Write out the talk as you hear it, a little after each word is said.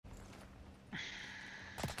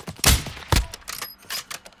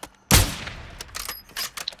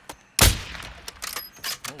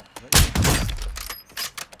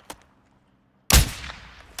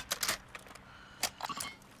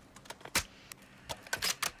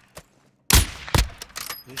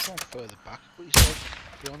There's one further back, but he's like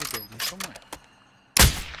behind the building somewhere.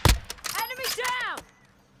 Enemy down!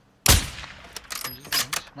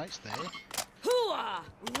 Mate's there. Hooah!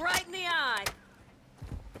 Right in the eye!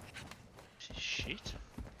 Shit.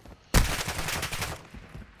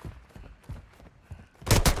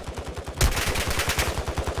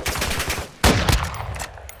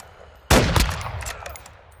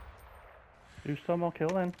 Do some more kill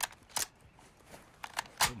then.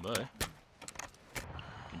 Oh my.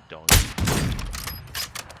 Fucking dog.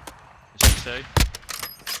 Is it so?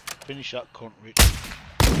 Finish that cunt, Rich.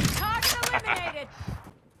 Target eliminated!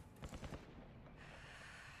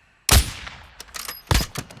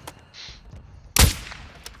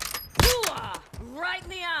 Hooah! Right in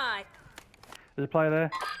the eye! There's a player there.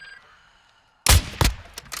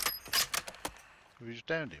 Have you just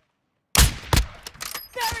downed him?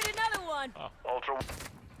 Buried another one! Oh. Ultra.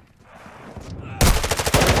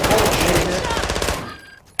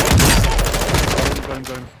 Got him,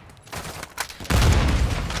 got him.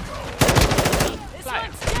 This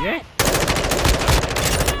one's dead! Yeah?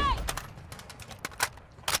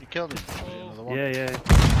 You killed him. Was it another one? Yeah, yeah.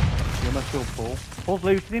 You almost killed Paul. Paul's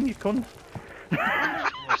looting him, you cunt.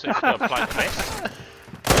 What's it? Got to play the best.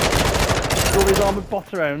 Got his armoured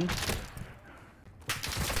bot around. Yeah,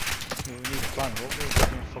 we need to plan up. We're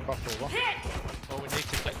going to fuck off over. Well, we need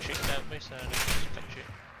to collect shit, don't we? So let's just collect shit.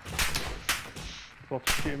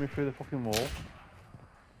 Bot's shooting me through the fucking wall.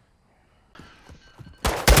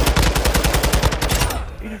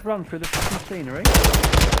 He just ran through the fucking scenery.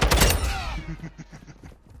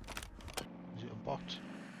 Is it a bot?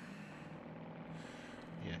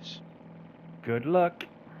 Yes. Good luck.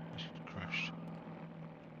 It's crashed.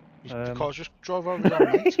 The car's just drove over his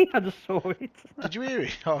own mate. I just saw it. Did you hear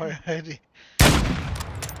it? Oh, I heard it.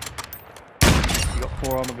 You got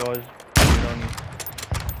 4 armor guys. On you.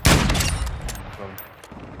 Sorry.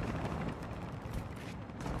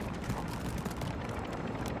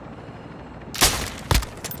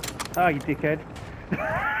 Ah, you dickhead.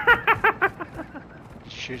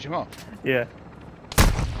 Shoot him off. Yeah.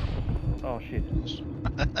 Oh shit.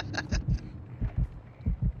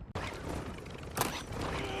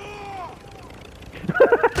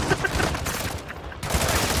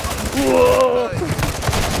 Whoa! It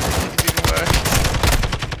didn't work.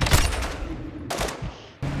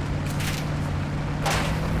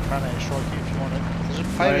 Can I strike you if you want it? There's a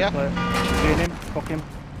player. Get him. Fuck him.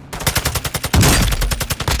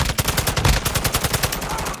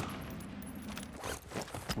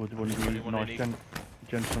 Would one of you nice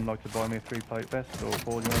gentlemen like to buy me a 3-plate vest, or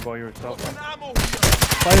Paul, do you want to buy yourself one?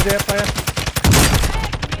 Player there, player.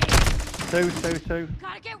 Two.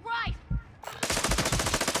 Gotta get right!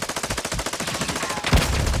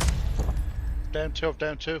 Down 2,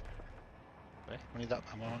 down 2. Where? I need that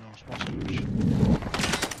ammo, hang on, small sandwich.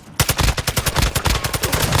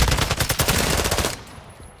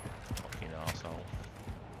 Fucking arsehole.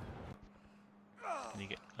 Can you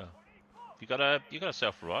get. Oh. You got a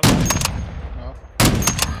self revive? No.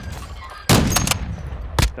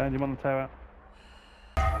 Down him on the tower.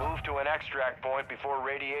 Move to an extract point before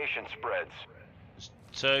radiation spreads. There's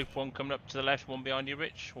 2, one coming up to the left, one behind you,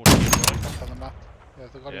 Rich. Or to the right. Up on the map. Yeah,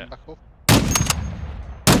 they got Yeah. him back up.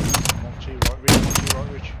 1 to your right, Rich. 1 to your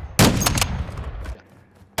right, Rich.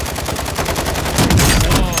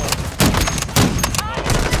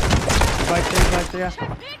 Right there.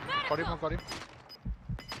 Got him, I got him.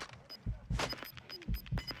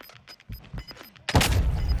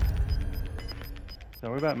 Don't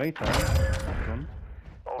worry about me, Tom.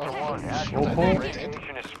 Ultra Oh, One, shit. active Oh,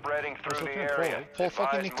 radiation is spreading through the area. Paul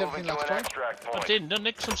fucking Advise nicked moving everything to last an time. extract I point. didn't. I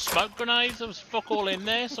nicked some smoke grenades. There was fuck all in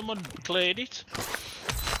there. Someone cleared it.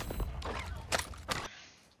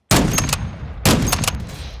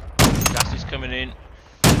 Gas is coming in.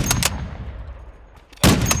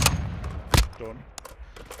 Done.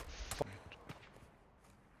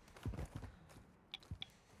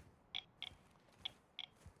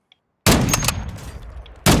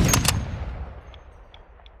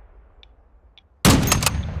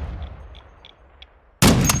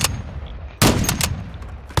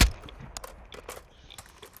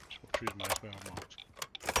 Choose my where I'm marked.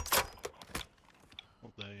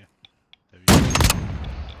 Up there, yeah. There we go.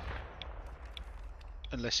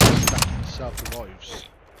 Unless he's stacking self-revives.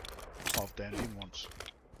 I've downed him once.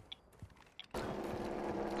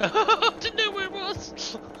 Didn't know where it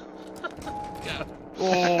was. Go.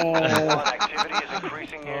 Ultra activity is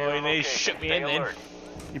increasing near Oh, your he needs location. shut me Stay in then. alert.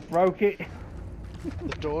 You broke it.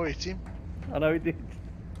 The door hit him. I know he did.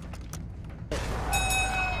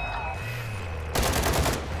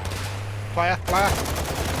 Player.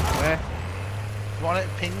 Where? You want it?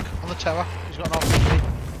 Ping on the tower. He's got an RPG.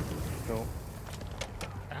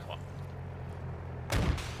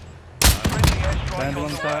 Down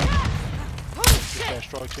to one side. Just air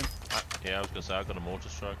strikes him. Yeah, I was gonna say I got a mortar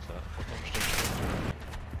strike. So.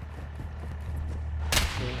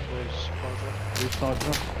 Where's supply drop? Who's sniping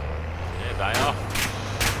us? Yeah, they are.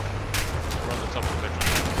 We're on the top of the bedroom.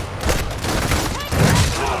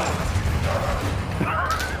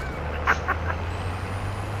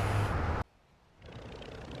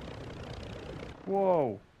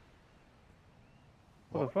 Whoa.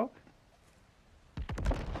 What the fuck?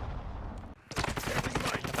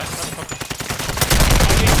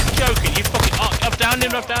 You're joking, you fucking... Oh, I've downed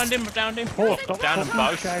him, I've downed him, I've downed him. Oh, stop Down them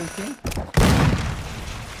both. shouting.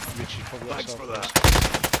 Richie probably Thanks for that.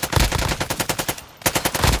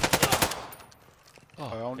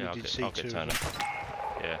 I only Yeah, did see I'll get two. turned up.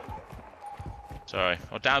 Yeah. Sorry,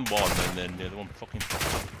 I downed one and then the other one fucking...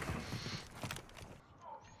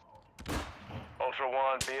 Ultra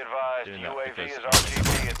One, be advised, Doing that UAV because- is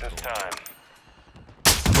RTB at this time.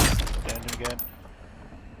 Down him again.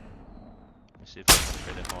 Let's see if I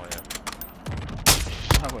can get it higher.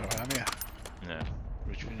 Oh, where I am, yeah. No.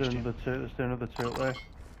 Rich There's finished him. another two, there's another two up there.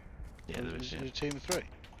 Yeah, there is, Is yeah. it a team of three?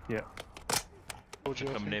 Yeah. Told you,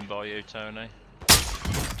 I Coming think. in by you, Tony.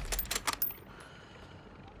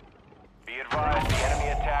 Be advised, the enemy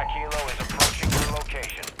attack helo is approaching your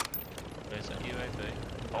location. Where's that UAV?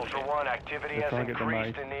 Ultra One, activity They're has trying to get them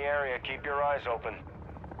increased out. in the area. Keep your eyes open.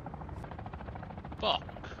 Fuck.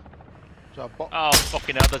 So I bot Oh,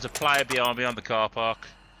 fucking hell, there's a player behind the car park.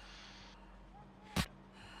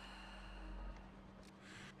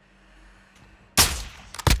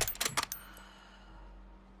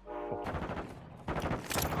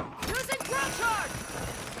 Using ground charge!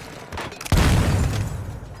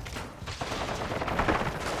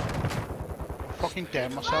 fucking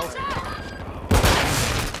down myself. Watch out!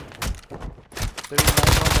 They're in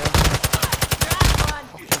there, one there. Grab one!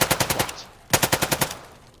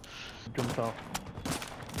 Jumped off.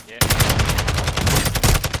 Yeah.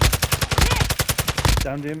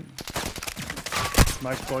 Downed him.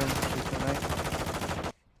 Nice point.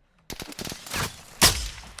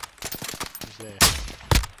 He's there.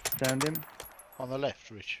 Downed him. On the left,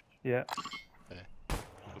 Rich. Yeah.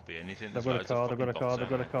 Could be anything. They've There's got a loads of car, they've got a fucking car, bots they've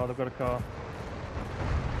got a out car, they've got a car.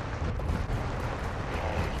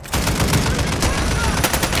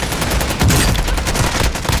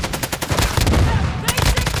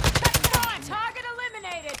 Basic! Check target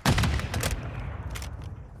eliminated!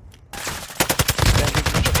 Downed him,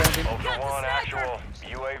 Rich, I downed him. Ultra Got the One, sniper! actual.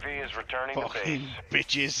 UAV is returning to Fucking base.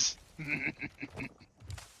 bitches. You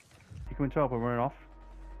coming to help? We're running off.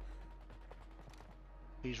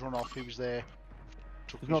 He's run off, he was there.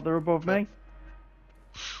 Took He's his- not there above me.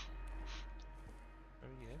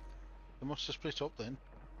 They must have split up then.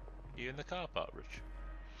 You in the car park, Rich?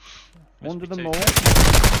 One to be the two. more.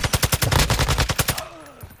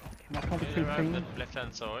 Knock on the Yeah, two they're around things. the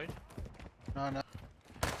left-hand side. No.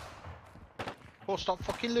 Oh, stop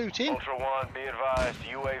fucking looting. Ultra One, be advised,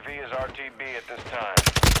 UAV is RTB at this time.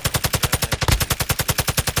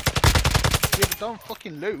 Yeah, but don't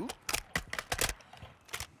fucking loot.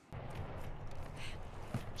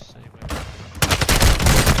 See where...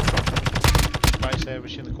 Mate's there,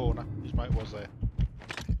 Rich in the corner. His mate was there.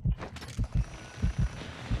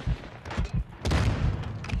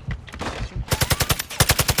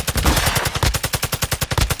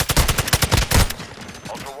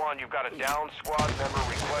 Ultra One, you've got a down squad member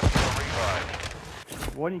requesting a revive.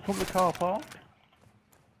 Why didn't you come to the car park?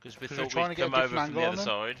 Because we 'Cause we're thought trying we'd to get a come over different from the angle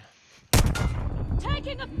other on side.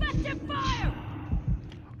 Taking effective fire!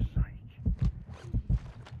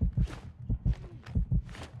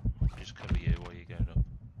 Just cover you while you're going up.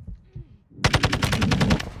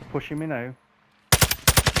 Pushing me now.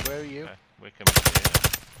 Where are you? Okay, we're coming here.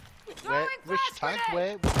 Where? Throwing Rich, flash tag,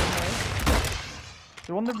 grenade! where?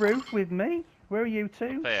 They're on the roof with me. Where are you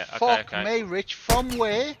two? There, okay, Fuck okay. me, Rich. From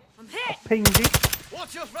where? I'm hit! Pinged it.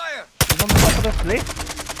 Watch your fire! He's on the top of the cliff.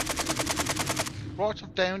 Right,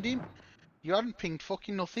 I've downed him. You hadn't pinged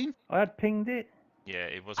fucking nothing. I had pinged it. Yeah,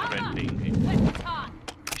 it was a red ping. Let's talk!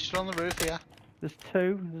 He's still on the roof here. There's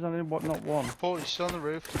two. There's only what, not one. Paul, he's still on the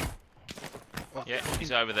roof. Oh, Yeah, fucking-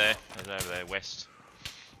 he's over there. He's over there, west.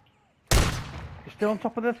 You're still on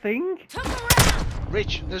top of the thing. Took a round!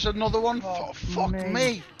 Rich, there's another one. Oh, Fuck me.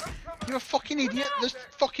 me. You're a fucking idiot. There's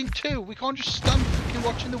fucking two. We can't just stand fucking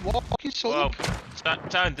watching the wall. Fucking Well, sulk.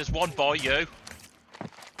 down, there's one by you.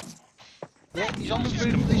 Yeah, he's on the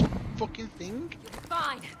roof of this fucking thing.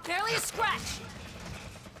 Fine, barely a scratch!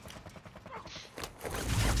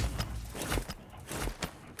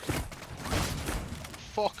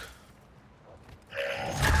 Fuck.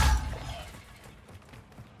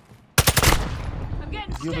 I'm getting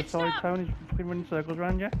The other stitched side, up! Tony's fucking running circles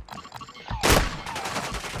around you. Taking fire! Where are you? Taking effective fire!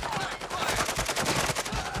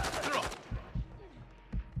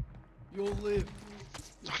 You'll live.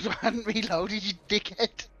 I hadn't reloaded, you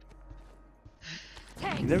dickhead.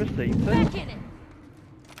 You never seen it. Back in it.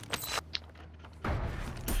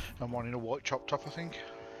 I'm one in a white chop top, I think.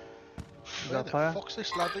 Is Where that the player? fuck's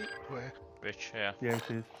this laddie? Where? Rich, yeah. Yeah, it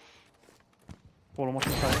is. All I'm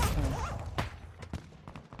watching play.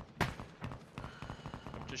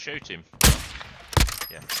 To shoot him.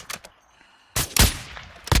 Yeah.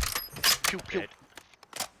 Pew pew. Dead.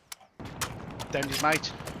 Downed his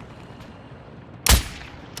mate.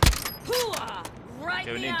 Hooah! Right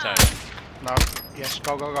Going in the in, eye. Tony. No. Yes,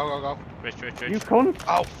 go, go, go, go, go. Rich. You cunt!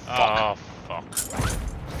 Oh, fuck. Oh,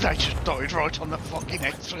 fuck. They just died right on the fucking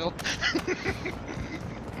exfil.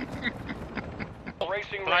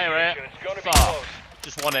 Racing Player radiation. it. It's gonna be Fuck. close.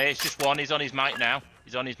 Just one here, it's just one. He's on his mate now.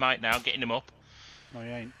 He's on his mate now, getting him up. No, he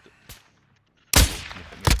ain't.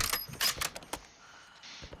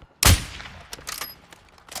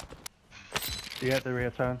 Yeah, the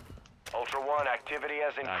rear turn. Ultra One, activity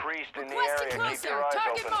has increased in the Requesting area. Keep closer. your eyes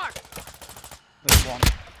Target open. marked. There's one.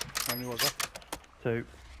 How many was there? 2.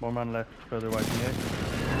 One man left, further away from you.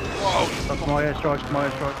 Whoa! That's my airstrike, my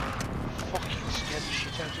airstrike. Fucking scared the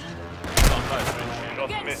shit out of me. On both, Rich. Shots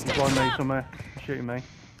Getting missed. He's stitched on me up. somewhere. He's shooting me.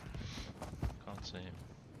 Can't see him.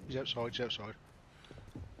 He's outside, he's outside.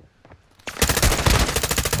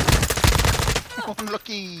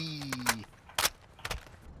 Unlucky!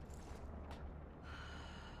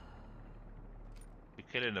 You're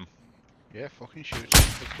killing him. Yeah, fucking shoot.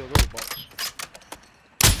 They killed all the bots.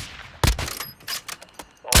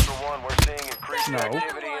 Ultra One, we're seeing increased No.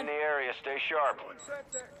 activity in the area. Stay sharp.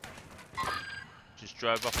 Just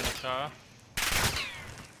drove off in the car.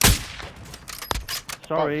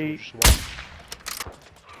 Sorry. Bots, just one.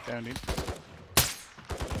 Downed him.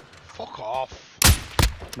 Fuck off!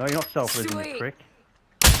 No, you're not self-rizzing, Sweet. you prick.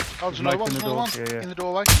 Oh, there's another Mike one, in the another door. one. Yeah, yeah. In the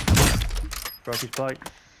doorway. Broke his plate.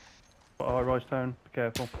 Got a high rise tone, be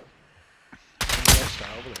careful. Yeah, stay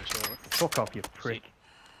over there, it's alright. Fuck off, you prick. Is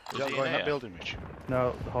Was that he the guy in in that there? building, Rich?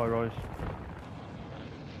 No, the high rise.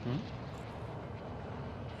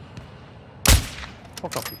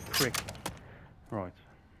 Fuck off, you prick. Right.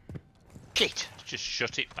 Shit! Just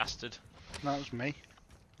shut it, bastard. No, it was me.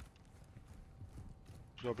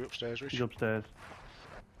 He's gotta be upstairs, Rich. He's upstairs.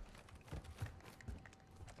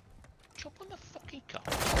 Jump on the fucking car.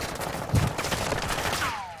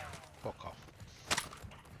 Fuck off.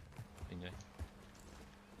 Bingo.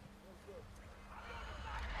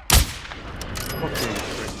 Fuck you, you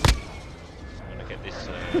prick. I'm gonna get this.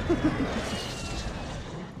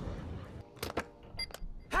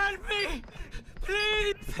 Help me!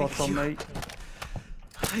 Please! The boss on me.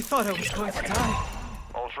 I thought I was going to die.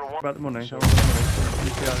 Ultra One. About the money. I want the money. You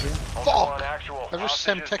see out here? Ultra Fuck! One, actual. That was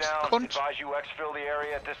Hostages Semtex down. cunt. Advise you exfil the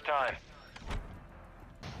area at this time.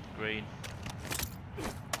 Green.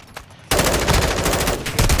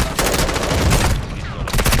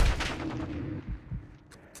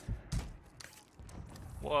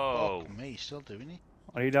 Whoa. Fuck me, he's still doing it.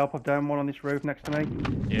 I need help. I've down one on this roof next to me.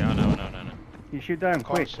 Yeah, I know. You shoot down, Can't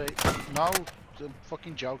quick. see. No, the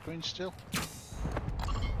fucking Joker in still.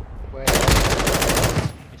 Where?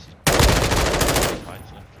 This is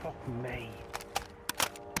fighting. Fuck me.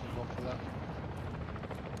 Go for that.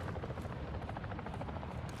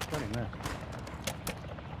 Got him there.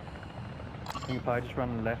 I think if I just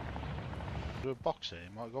ran left. There's a box here,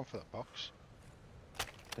 you might have gone for that box.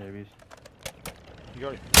 There he is. You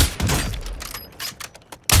got it.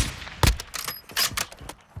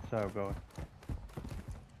 So, go.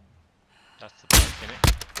 That's the bike,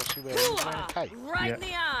 innit? What's he wearing? He's wearing a Hooah! cape. Right Yeah. in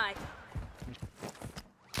the eye.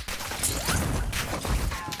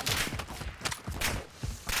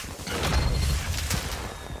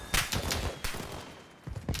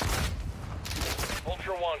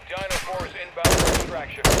 Ultra One, Dino 4 is inbound for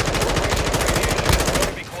extraction. Radiation is going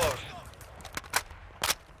to be close.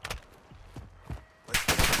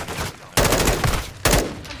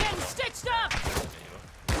 I'm getting stitched up.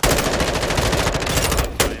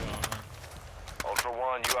 Ultra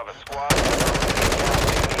One, you have a squad.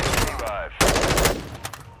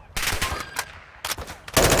 Revive.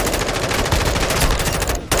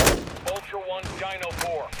 Ultra One, Dino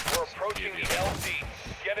 4. We're approaching the LZ.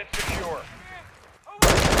 Get it secure.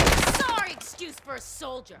 Sorry excuse for a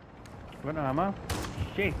soldier. Got no ammo?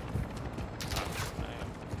 Shit.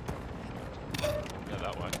 Go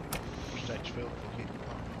that way. Stage fill. Fuck it.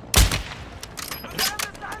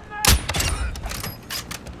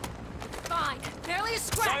 Fine. Barely a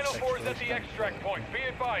scratch. Dino 4 is at the extract point. Be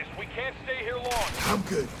advised, we can't stay here long. I'm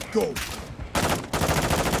good. Go.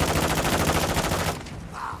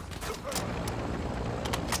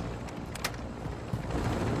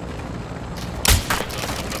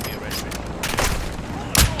 Lucky red, Rich.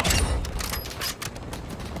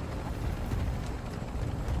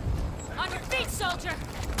 Roger.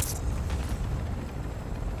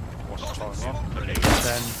 What's the time on? 10, 9,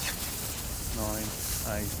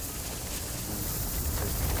 8, 7,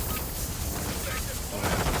 6,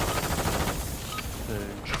 5, 4, 3,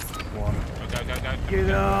 2, 1. Go, go, go.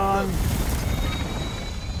 Get on!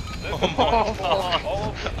 Oh my god! All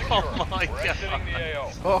of them secure. Oh my We're exiting the AO.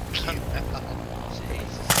 Fucking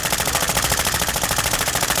Jesus.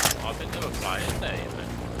 I think they were playing there, you know.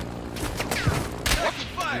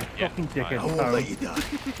 Yeah, Fucking fine. dickhead. I won't let you die.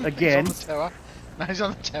 Again. He's on the tower. Now he's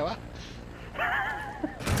on the tower.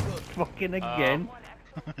 Fucking again.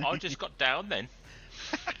 I just got down then.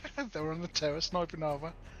 They were on the tower sniping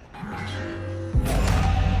over.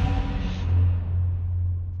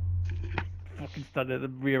 Fucking started at the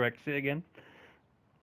rear exit again.